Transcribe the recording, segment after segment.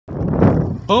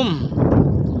Boom.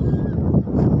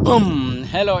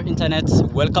 Hello internet,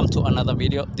 welcome to another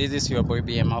video. This is your boy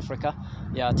BM Africa.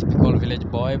 Yeah, typical village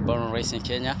boy born and raised in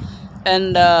Kenya.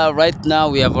 And right now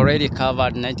we have already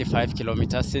covered 95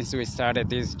 kilometers since we started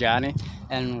this journey,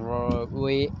 and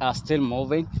we are still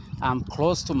moving. I'm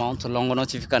close to Mount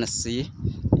Longonot. If you can see,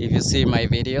 if you see my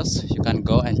videos, you can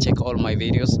go and check all my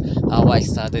videos how I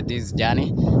started this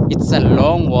journey. It's a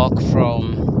long walk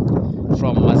from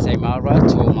Masai Mara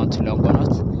to Mount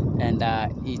Longonot, and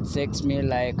it takes me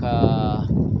like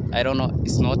I don't know,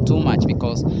 it's not too much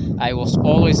because I was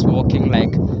always walking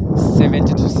like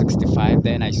 70 to 65.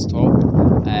 Then I stopped,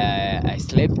 I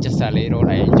sleep just a little,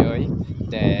 I enjoy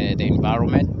the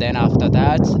environment. Then after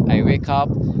that I wake up,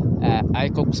 I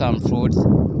cook some food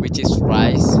which is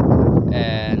rice,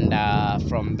 and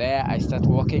from there I start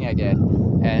walking again.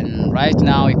 And right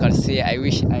now you can see I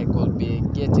wish I could be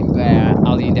getting there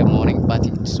early in the morning, but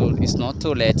it's not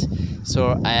too late,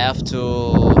 so I have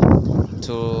to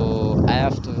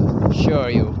show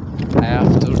you, I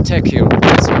have to take you.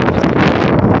 So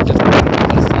just you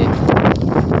can see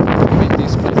in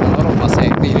this place a lot of Masai,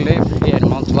 they live here in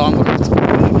Mount Longonot. So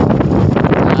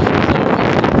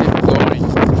let's keep going.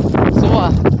 So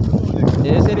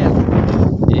yes, it is.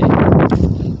 Yeah.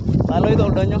 Hello,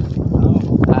 Donyo.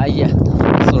 Yeah.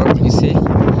 So you see a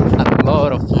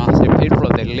lot of Masai people,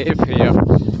 they live here,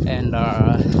 and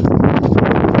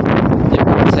you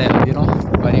can tell, you know,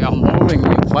 when you are moving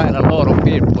you find a lot of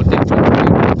people, different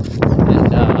people,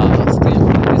 and still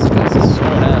this place is so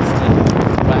nasty.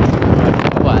 But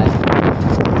why?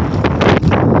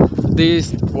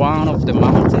 This is one of the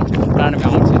mountains, Volcano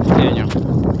mountain in Kenya.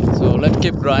 So let's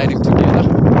keep riding together.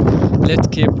 Let's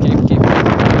keep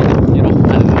riding, you know,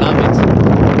 and love it.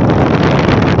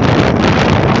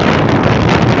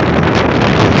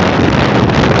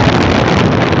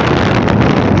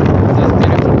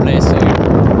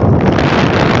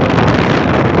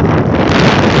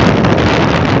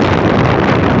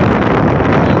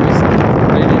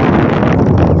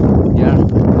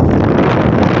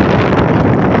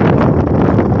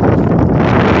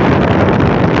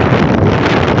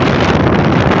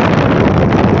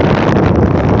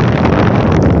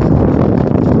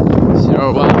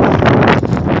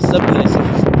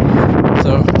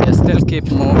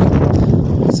 Keep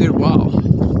moving. See, wow,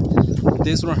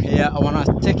 this one here, I want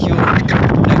to take you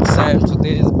next time to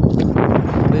this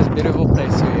beautiful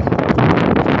place here.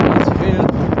 It's real,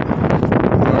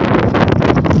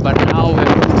 but now we're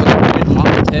going to the great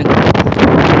mountain.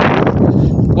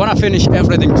 Want to finish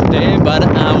everything today, but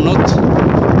I'm not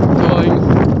going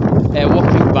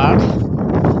walking back.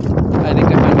 I think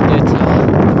I can get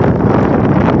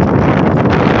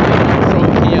from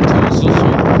here to Susu,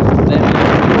 then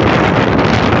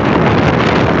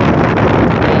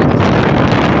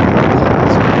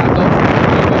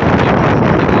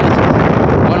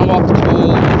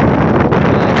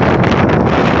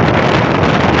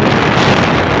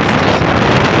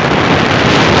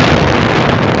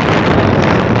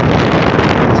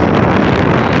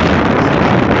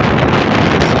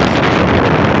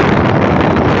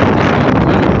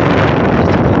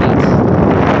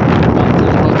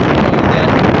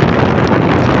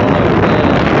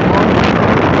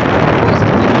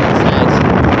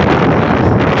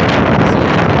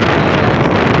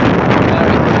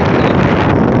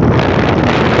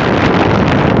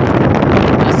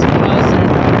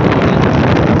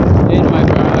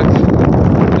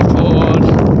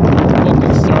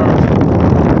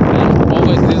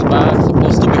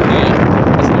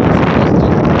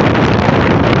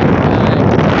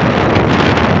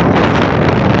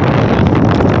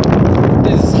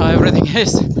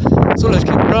yes. So let's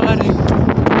keep riding.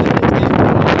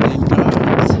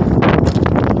 Guys.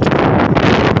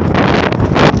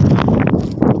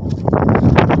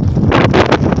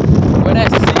 When I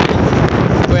see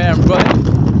where I'm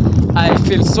going, I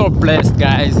feel so blessed,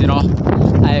 guys. You know,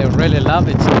 I really love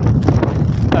it.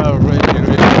 I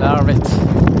really love it.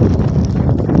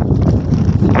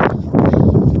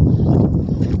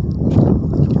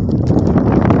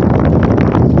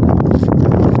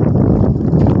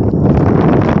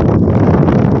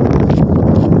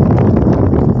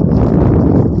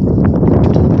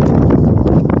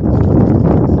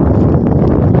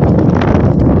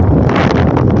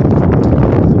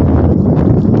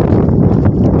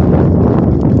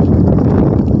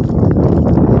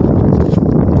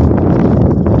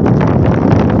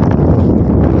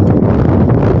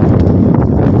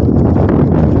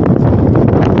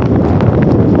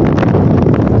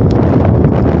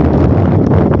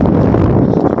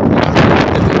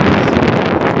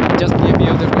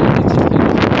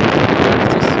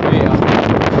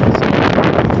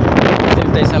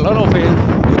 a lot of wind.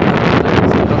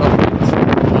 It's a lot of wind.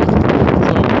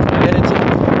 So my editing,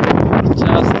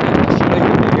 just showing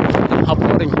you and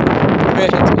uploading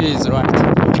where it is, right?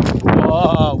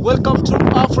 Wow, welcome to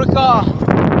Africa.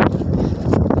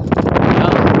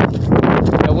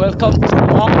 Welcome to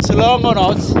Mount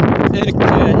Longonot in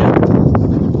Kenya.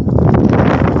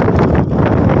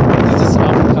 This is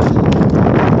Africa.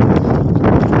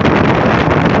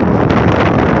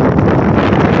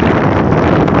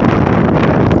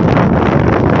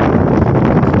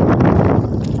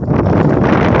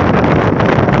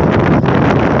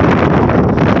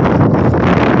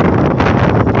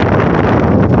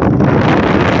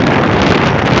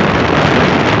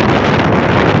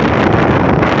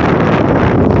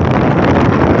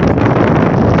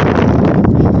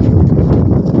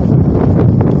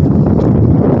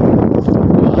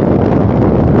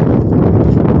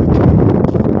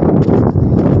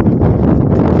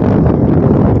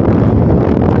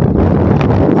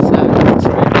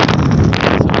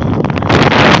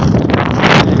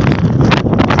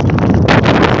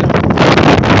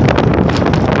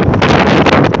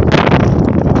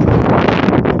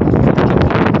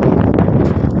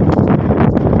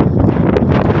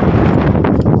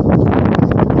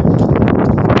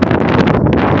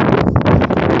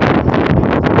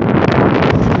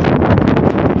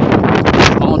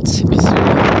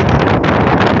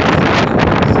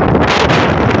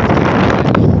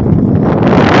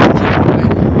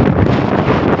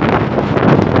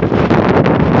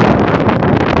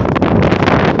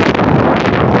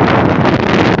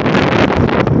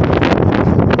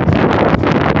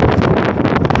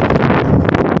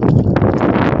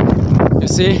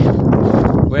 See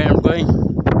where I'm going,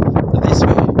 this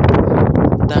way,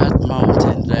 that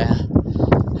mountain there,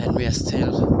 and we are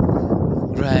still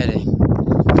riding.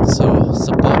 So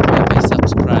support me by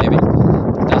subscribing.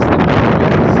 That's the main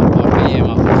support BM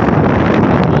Africa.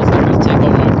 Also, you can check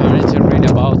out my community, read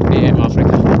about BM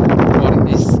Africa, what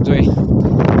it is doing.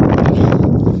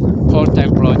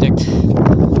 Whole-time project.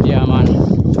 Yeah, man.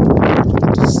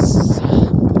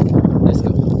 Let's go.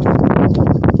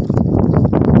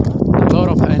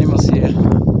 Animals here.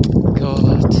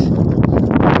 God.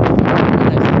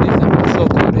 I feel so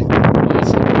good.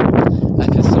 Also, I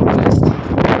feel so blessed.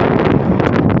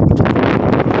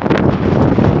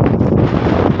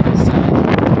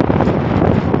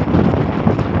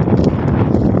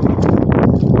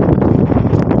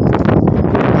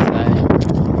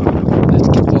 Let's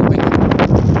keep moving.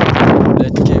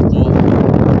 Let's keep moving.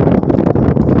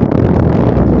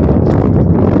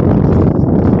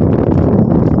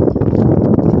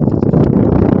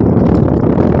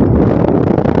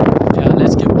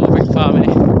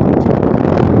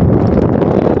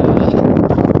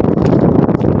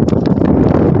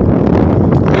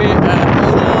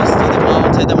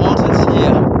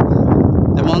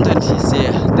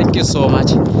 Thank you so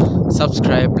much.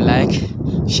 Subscribe, like,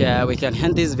 share. We can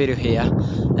end this video here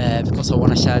because I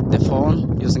want to charge the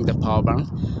phone using the power bank,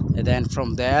 and then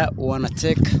from there we want to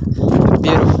take a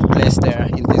beautiful place there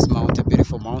in this mountain,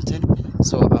 beautiful mountain.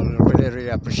 So I will really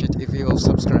appreciate if you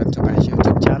subscribe to my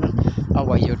YouTube channel,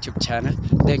 our YouTube channel.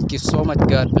 Thank you so much.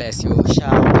 God bless you.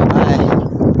 Ciao.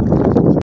 Bye.